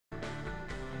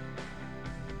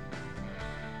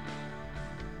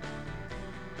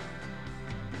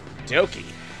dokie.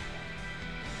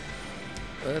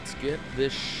 Let's get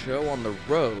this show on the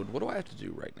road. What do I have to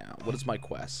do right now? What is my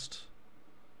quest?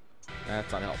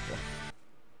 That's not helpful.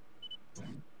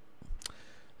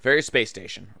 Various space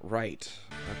station. Right.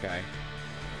 Okay.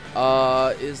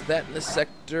 Is that in this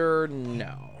sector?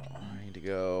 No. I need to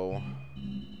go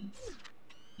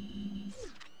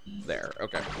there.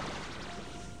 Okay.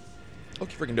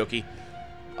 Okie freaking dokie.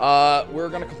 We're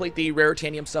gonna complete the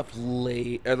Raritanium stuff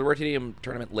the Raritanium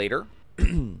tournament later.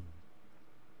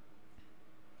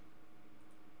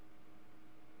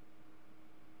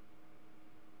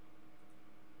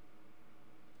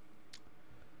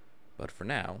 But for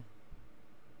now,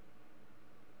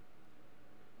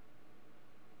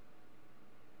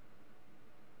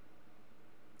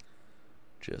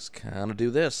 just kind of do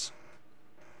this.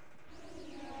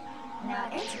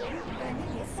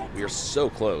 We are so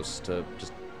close to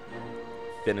just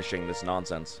finishing this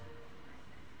nonsense.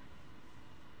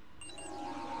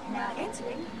 Now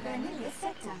entering Vermilius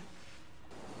sector.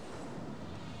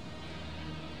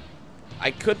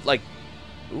 I could, like...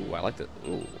 Ooh, I like that.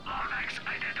 Ooh.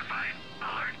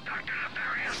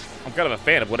 I'm kind of a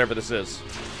fan of whatever this is.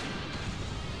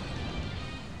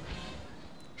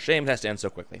 Shame it has to end so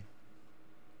quickly.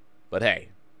 But hey.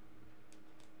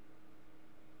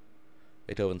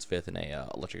 Beethoven's Fifth in a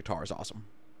electric guitar is awesome.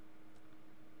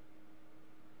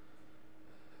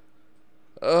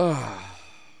 Ugh.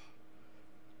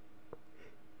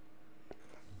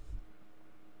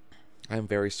 I'm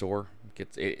very sore.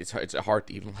 It's hard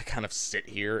to even like kind of sit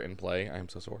here and play. I am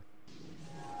so sore.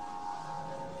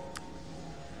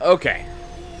 Okay.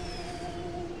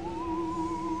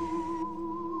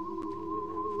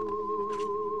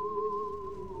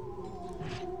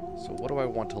 So what do I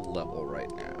want to level right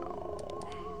now?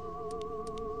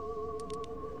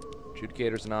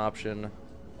 Adjudicator's an option.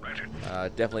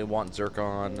 Definitely want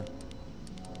Zircon.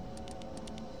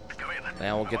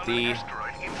 Now we'll get the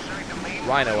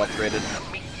Rhino upgraded.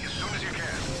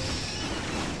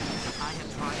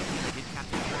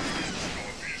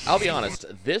 I'll be honest,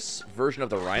 this version of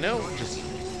the Rhino just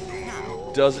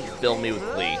doesn't fill me with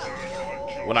glee.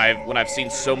 When I've seen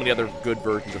so many other good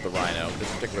versions of the Rhino,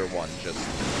 this particular one just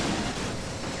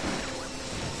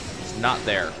is not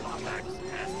there.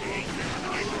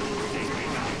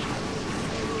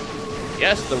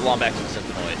 Yes, the Lombax is a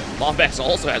Synthenoid. Lombax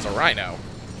also has a Rhino.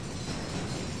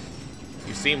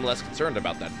 You seem less concerned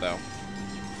about that, though.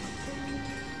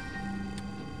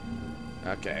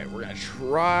 Okay, we're gonna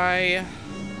try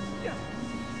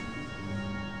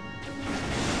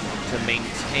to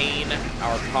maintain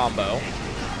our combo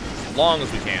as long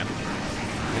as we can.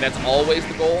 I mean, that's always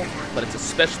the goal, but it's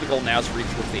especially the goal now as we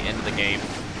reach towards the end of the game,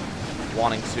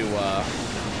 wanting to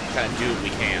kind of do what we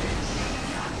can.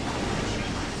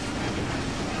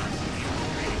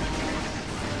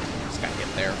 Just gotta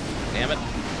get there. Damn it.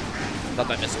 I thought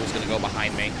that missile was gonna go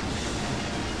behind me.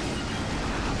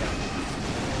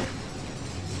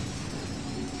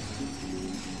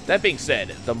 That being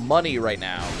said, the money right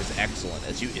now is excellent.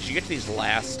 As you get to these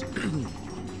last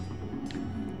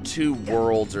 2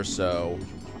 worlds or so,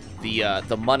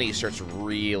 the money starts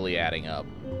really adding up.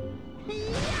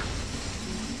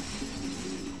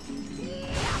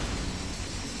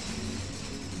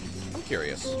 I'm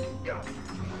curious.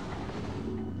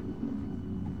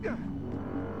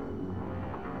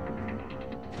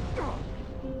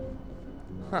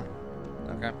 Huh.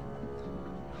 Okay.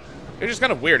 It was just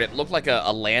kind of weird. It looked like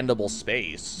a landable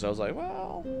space. So I was like,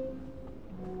 well,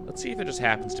 let's see if it just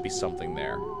happens to be something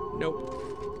there. Nope.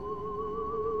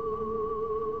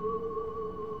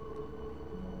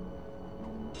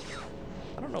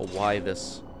 I don't know why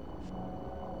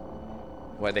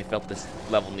they felt this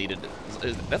level needed.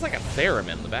 That's like a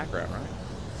theremin in the background, right?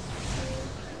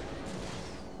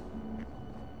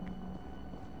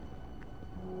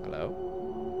 Hello?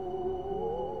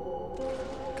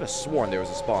 I could have sworn there was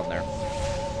a spawn there.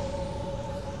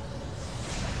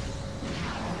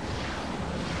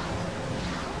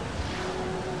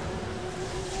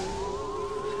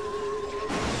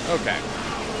 Okay.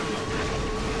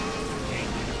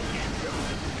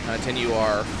 Continue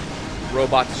our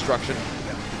robot destruction. I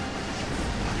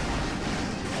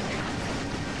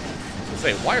was gonna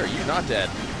say, why are you not dead?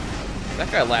 That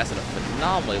guy lasted a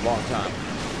phenomenally long time.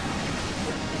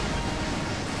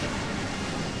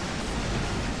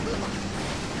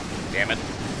 Damn it.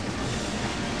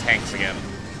 Tanks again.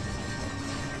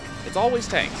 It's always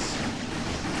tanks.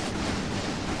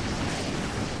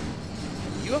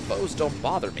 UFOs don't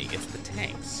bother me, it's the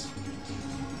tanks.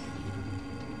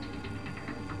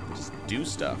 They just do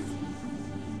stuff.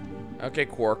 Okay,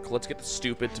 Quark, let's get the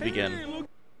stupid to begin.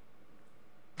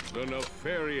 The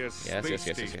nefarious Yes, space yes, yes,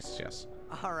 yes, station. yes, yes.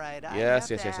 All right, I Yes,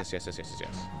 have yes, to yes, ask- yes, yes, yes, yes,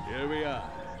 yes. Here we are.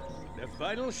 The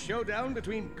final showdown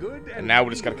between good and And now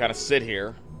we're just gonna evil. kind of sit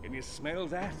here Can you smell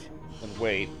that? and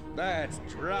wait. That's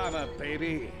drama,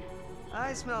 baby.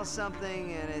 I smell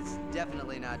something, and it's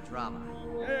definitely not drama.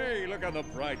 Hey, look on the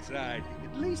bright side.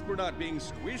 At least we're not being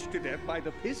squished to death by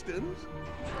the pistons.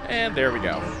 And there we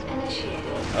go. Initiated.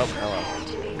 Oh, hello.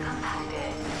 Prepare to be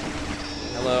compacted.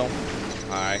 Hello.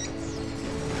 Hi.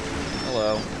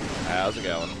 Hello. How's it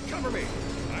going? Cover me.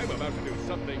 I'm about to do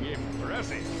something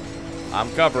impressive.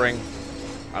 I'm covering.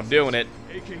 I'm doing it.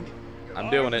 Aching. I'm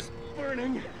doing arms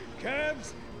burning.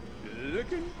 Calves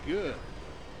looking good.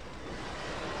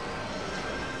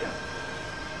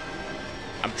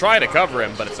 I'm trying to cover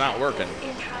him, but it's not working.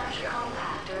 Entrench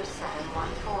compactor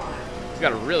 714. He's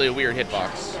got a really weird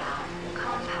hitbox. Down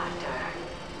compactor.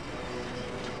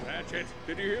 Ratchet,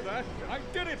 did you hear that? I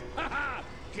did it! Ha ha!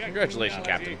 Congratulations,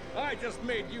 Technology. Captain. I just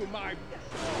made you my...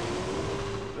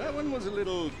 That one was a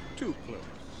little too close.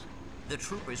 The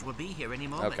troopers will be here any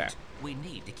moment. Okay. We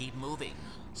need to keep moving.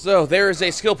 So there is a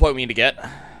skill point we need to get.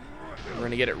 We're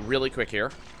going to get it really quick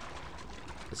here.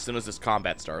 As soon as this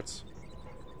combat starts.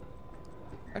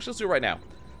 Actually, let's do it right now.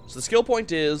 So the skill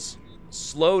point is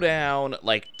slow down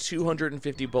like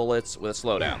 250 bullets with a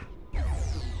slowdown.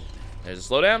 There's a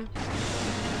slowdown.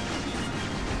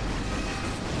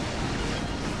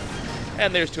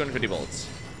 And there's 250 bullets.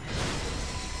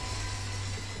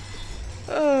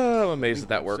 I'm amazed that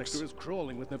that works. Sector is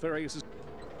crawling with nefarious...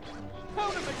 How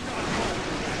did they not...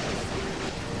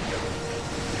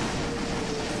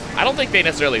 I don't think they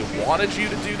necessarily wanted you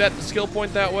to do that skill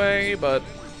point that way, but...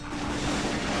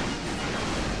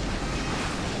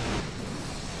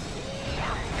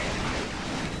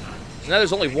 So now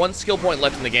there's only one skill point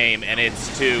left in the game, and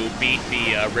it's to beat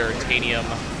the Raritanium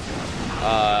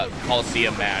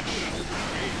Coliseum match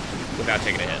without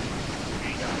taking a hit.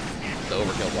 The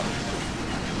overkill one.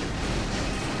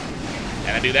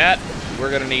 And to do that,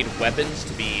 we're gonna need weapons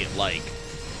to be, like,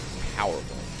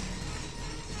 powerful.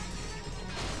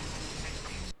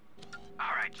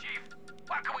 All right, Chief.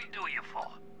 What can we do you for?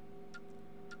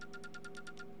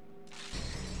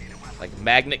 Like,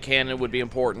 magnet cannon would be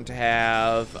important to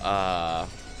have.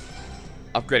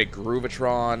 Upgraded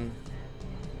Groovatron.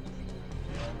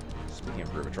 Speaking of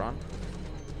Groovatron.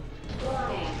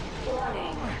 Warning.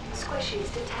 Warning.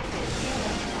 Squishies detected in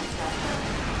internet sector.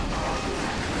 All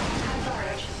units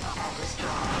converge and destroy.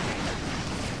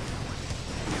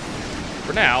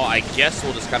 For now, I guess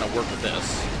we'll just kind of work with this.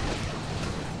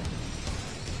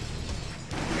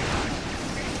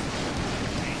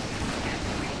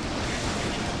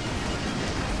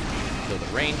 So the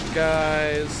ranged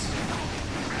guys.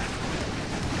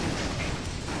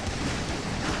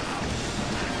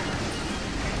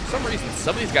 For some reason,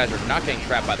 some of these guys are not getting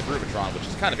trapped by the Groovatron, which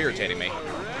is kind of irritating me.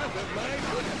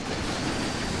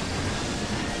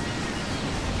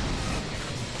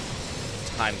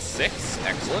 Times 6,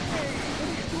 excellent.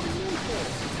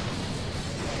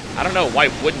 I don't know, why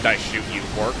wouldn't I shoot you,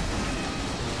 Quark?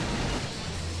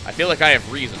 I feel like I have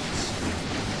reasons.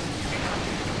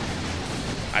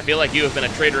 I feel like you have been a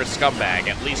traitorous scumbag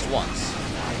at least once.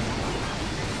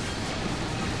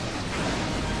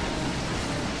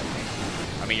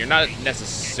 I mean, you're not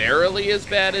necessarily as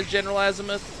bad as General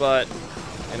Azimuth, but,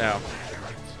 you know,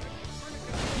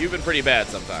 you've been pretty bad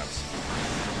sometimes.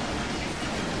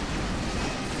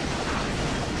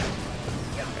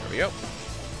 There we go.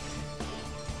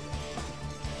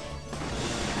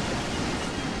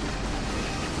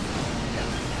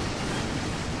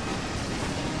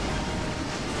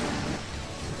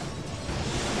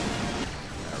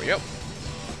 There we go.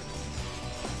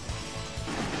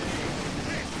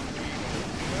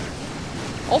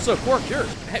 Also, Quark,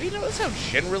 have you noticed how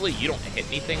generally you don't hit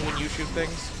anything when you shoot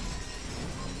things?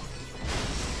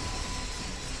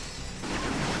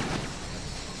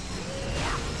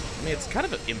 I mean, it's kind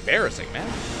of embarrassing, man.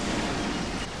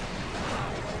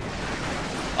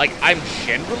 Like, I'm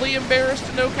generally embarrassed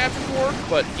to know Captain Quark,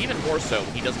 but even more so,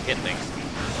 he doesn't hit things.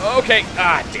 Okay,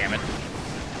 ah, damn it.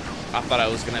 I thought I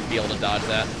was gonna be able to dodge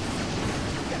that.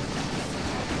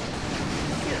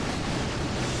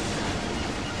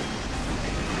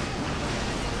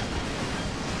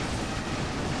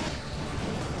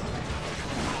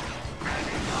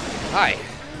 Hi.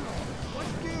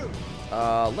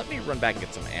 Let me run back and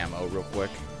get some ammo real quick.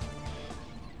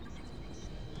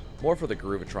 More for the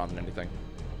Groovatron than anything.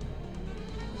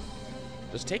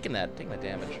 Just taking that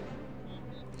damage.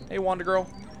 Hey, Wanda Girl.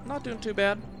 Not doing too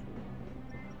bad.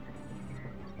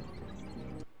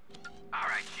 All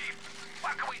right, Chief.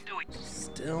 What can we do?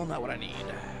 Still not what I need.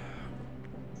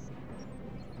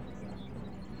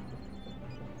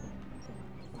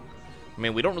 I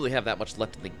mean, we don't really have that much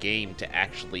left in the game to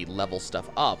actually level stuff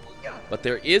up, but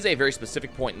there is a very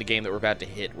specific point in the game that we're about to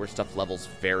hit where stuff levels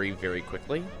very, very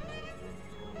quickly.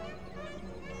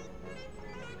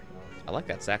 I like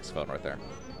that saxophone right there.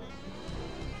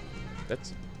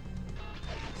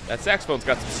 That saxophone's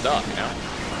got some stuff, you know?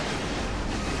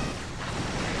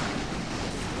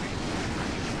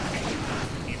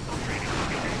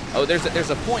 Oh,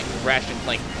 there's a point in Ratchet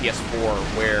Clank PS4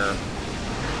 where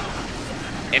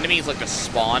enemies like to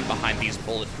spawn behind these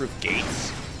bulletproof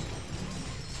gates,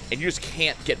 and you just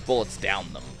can't get bullets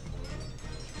down them.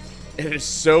 And it is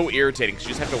so irritating because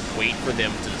you just have to wait for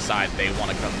them to decide they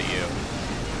want to come to you.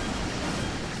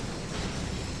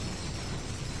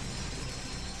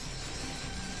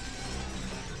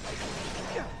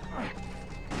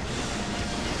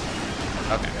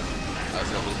 Okay. I was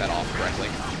going to loop that off correctly.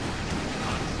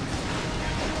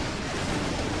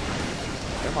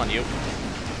 Come on, you.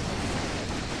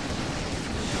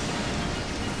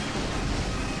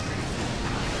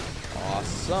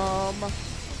 Awesome.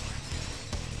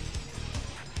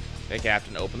 Hey,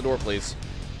 Captain, open the door, please.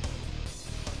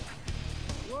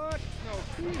 What? No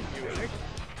theme music.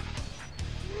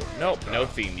 Nope, no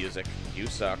theme music. You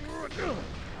suck.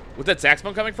 What's that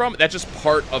saxophone coming from? That's just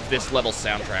part of this level's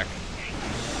soundtrack.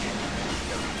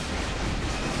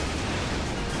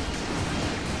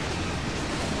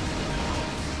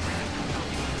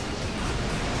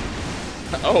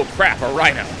 Oh, crap, a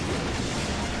rhino.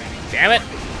 Damn it.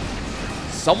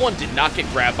 Someone did not get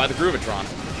grabbed by the Groovatron.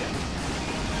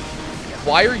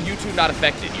 Why are you two not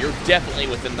affected? You're definitely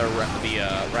within the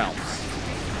realms.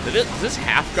 Does this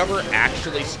half cover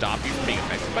actually stop you from being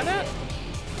affected by that?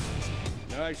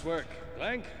 Nice work.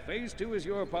 Clank, phase 2 is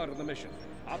your part of the mission.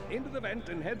 Hop into the vent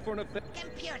and head for an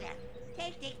Computer,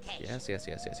 take. Yes.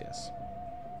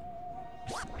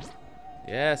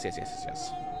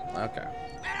 Yes. Okay.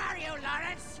 Where are you,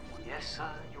 Lawrence? Yes, sir,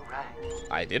 you're right.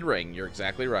 I did ring. You're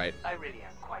exactly right. I really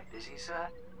am quite busy, sir.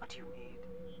 What do you need?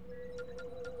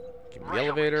 Give me the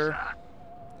elevator.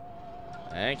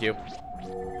 Thank you.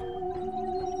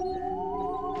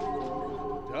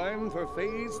 Time for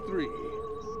phase 3.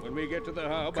 When we get to the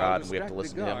hub, God, I'll we have distract to the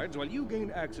listen to him. guards while you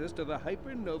gain access to the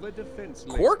Hypernova defense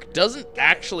link. Quark doesn't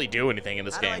actually do anything in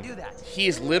this How do I game. do that?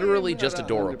 He's literally I'm just a not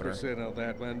door opener. 100% on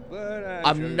that one, but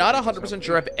I'm not sure 100%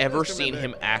 sure I've ever Just seen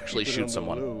remember, him actually keep it shoot on the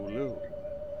someone. low.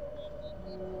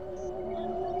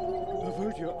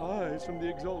 Avert your eyes from the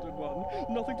exalted one.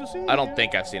 Nothing to see. I don't here.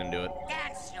 think I've seen him do it.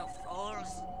 Dance, you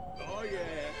fools. Oh yeah,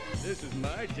 this is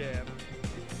my jam.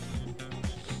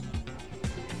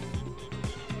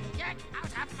 Get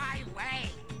out of my way.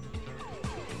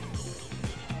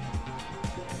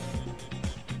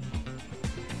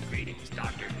 Greetings,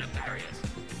 Dr. Nefarious.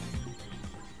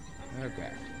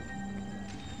 Okay.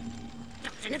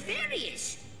 Dr.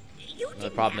 Nefarious. You The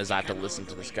didn't problem is I have to come listen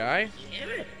to over this guy.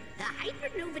 here. The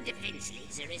Hypernova defense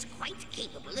laser is quite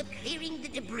capable of clearing the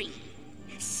debris.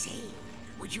 Say,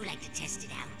 would you like to test it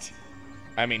out?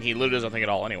 I mean, he literally doesn't think at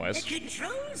all The anyways.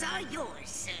 controls are yours,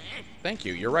 sir. Thank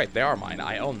you. You're right. They are mine.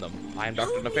 I own them. I am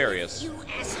Dr. Only Nefarious. You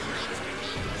asteroids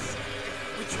remain, sir.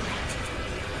 Would you like to do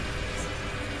yours?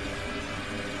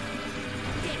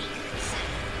 Very good, sir.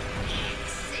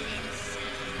 Excellent, sir.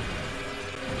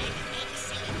 An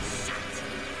excellent shot.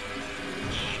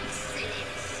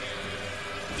 Excellent, sir.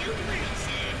 Don't worry,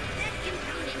 sir. That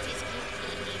component is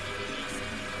completely replaced.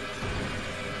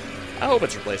 I hope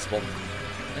it's replaceable.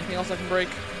 Anything else I can break?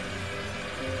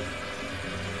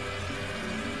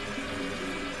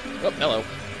 Oh, hello.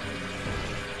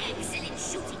 Excellent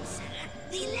shooting, sir.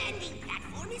 The landing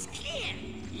platform is clear.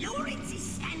 Lawrence is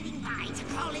standing by to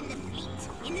call in the fleet.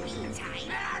 In the meantime...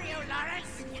 Where are you,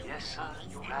 Lawrence? Yes, sir,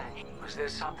 you're right. Was there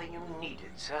something you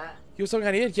needed, sir? You have something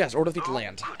I needed? Yes, order the fleet to Oh,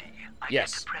 land. goody. I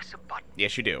Yes. had to press a button,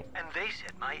 Yes, you do. and they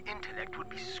said my intellect would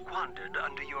be squandered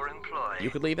under your employ. You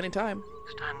could leave any time.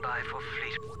 Stand by for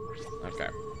fleet. Okay.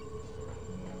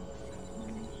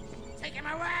 Take him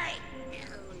away! No, not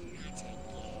again.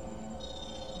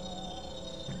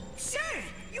 Sir,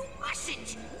 you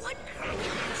mustn't! One crack in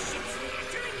that ship's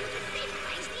reactor and you can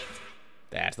vaporize it!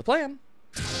 That's the plan.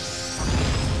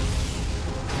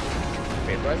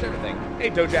 Vaporize everything. Hey,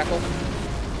 Jackal.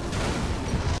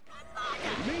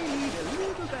 May need a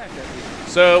little backup.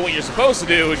 So what you're supposed to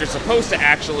do is you're supposed to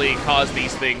actually cause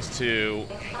these things to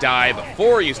die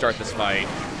before you start this fight,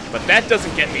 but that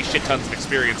doesn't get me shit tons of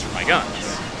experience from my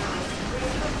guns.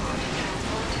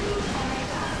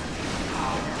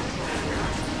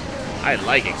 I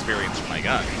like experience from my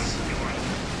guns.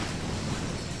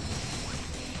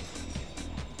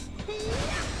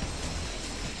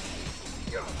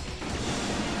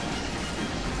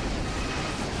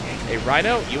 Hey,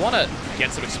 Rhino, you want to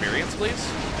get some experience,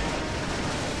 please?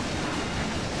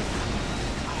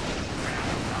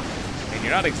 And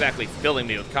you're not exactly filling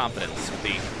me with confidence with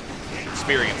the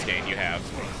experience gain you have.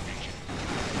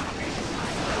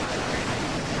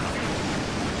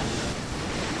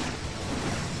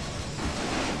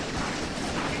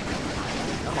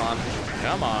 Come on.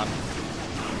 Come on.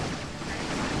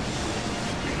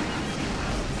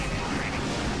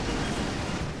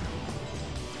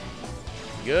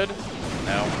 Good?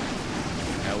 No.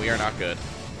 No, we are not good.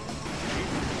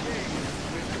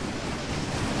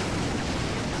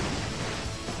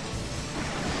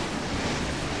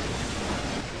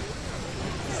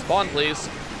 Spawn, please.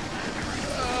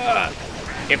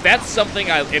 If that's something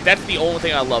if that's the only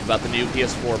thing I love about the new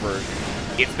PS4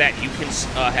 version, it's that you can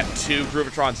have 2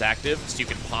 Groovatrons active, so you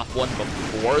can pop one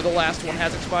before the last one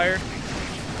has expired.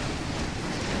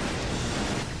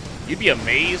 You'd be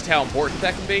amazed how important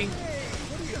that can be.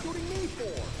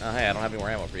 Oh, hey, I don't have any more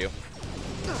ammo for you.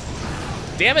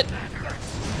 Damn it!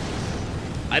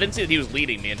 I didn't see that he was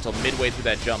leading me until midway through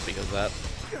that jump because of that.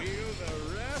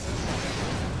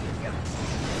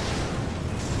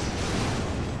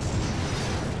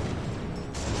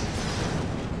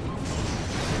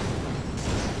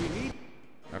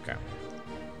 Okay.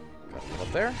 Got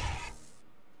up there.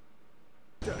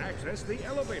 To access the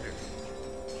elevator.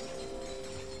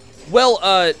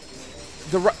 Well,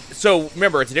 so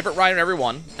remember, it's a different Rhino in every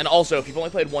one, and also if you've only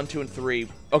played 1, 2, and 3,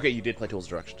 okay, you did play Tools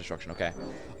of Destruction, okay.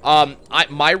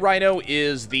 My Rhino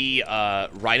is the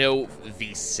Rhino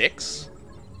V6,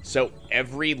 so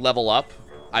every level up,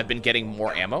 I've been getting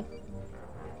more ammo.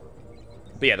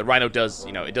 But yeah, the Rhino does,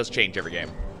 you know, it does change every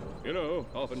game. You know,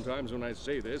 oftentimes when I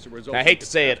say this, it results. I hate to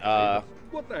say it,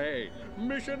 what the hey?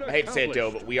 Mission I hate to say it,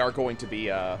 Joe, but we are going to be,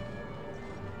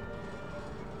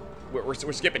 we're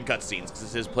skipping cutscenes because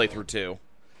this is playthrough 2.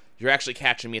 You're actually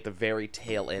catching me at the very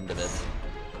tail end of it.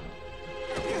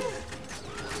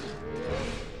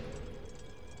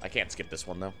 I can't skip this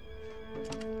one, though.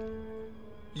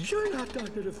 You're not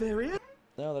Dr. Nefarious?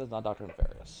 No, that is not Dr.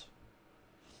 Nefarious.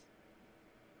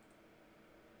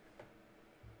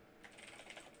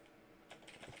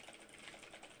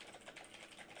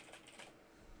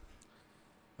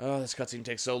 Oh, this cutscene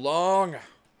takes so long.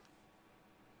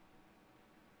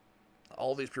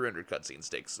 All these pre-rendered cutscenes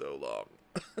take so long.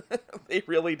 They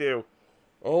really do.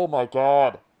 Oh my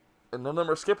god. And none of them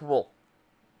are skippable.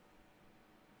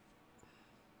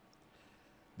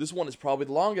 This one is probably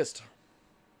the longest.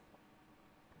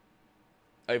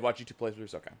 I've watched you 2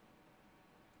 playthroughs, okay.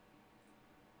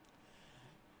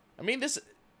 I mean, this...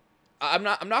 I'm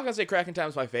not gonna say Cracking Time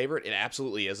is my favorite. It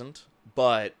absolutely isn't.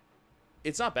 But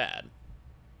it's not bad.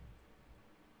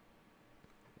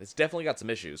 It's definitely got some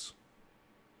issues.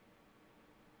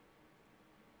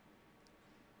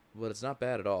 But it's not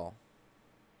bad at all.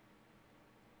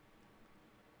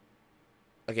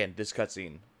 Again, this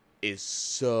cutscene is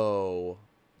so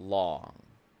long.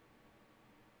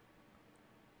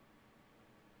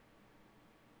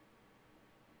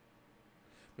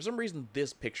 For some reason,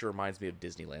 this picture reminds me of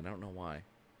Disneyland. I don't know why.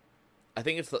 I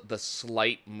think it's the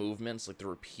slight movements, like the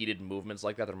repeated movements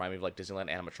like that remind me of like Disneyland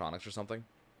animatronics or something.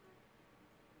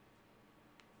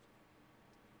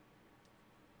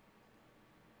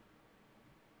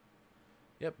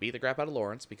 Yep, beat the crap out of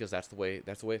Lawrence because that's the way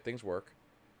things work.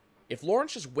 If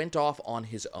Lawrence just went off on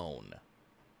his own,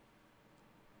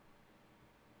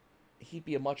 he'd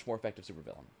be a much more effective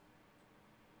supervillain.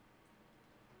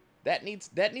 That needs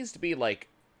to be like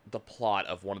the plot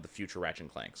of one of the future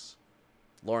Ratchet Clanks.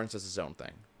 Lawrence does his own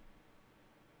thing.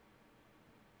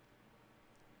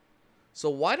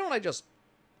 So why don't I just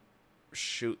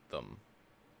shoot them?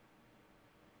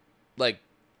 Like,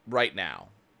 right now.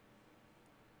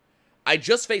 I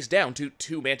just faced down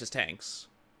two Mantis tanks.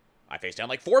 I faced down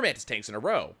like 4 Mantis tanks in a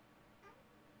row.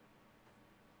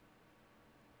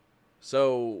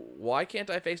 So, why can't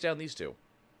I face down these 2?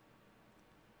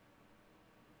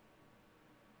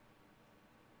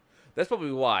 That's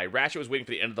probably why. Ratchet was waiting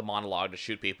for the end of the monologue to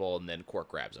shoot people, and then Quark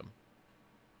grabs him.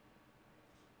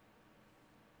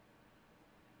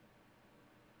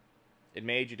 It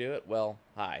made you do it? Well,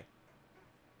 hi.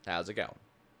 How's it going?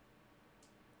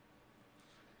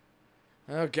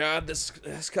 Oh god, this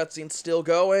cutscene's still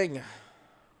going.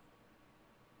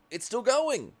 It's still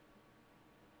going.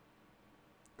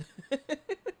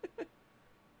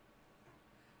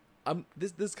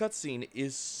 This cutscene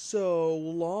is so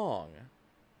long.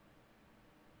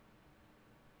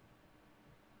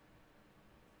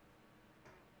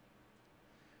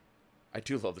 I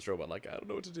do love this robot. Like, I don't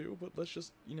know what to do, but let's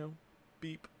just, you know,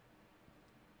 beep.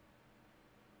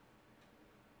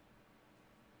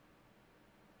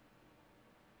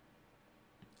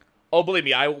 Oh, believe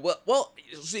me, I will. Well,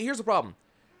 see, here's the problem.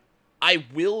 I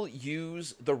will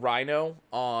use the Rhino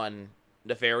on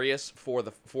Nefarious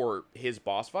for his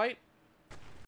boss fight,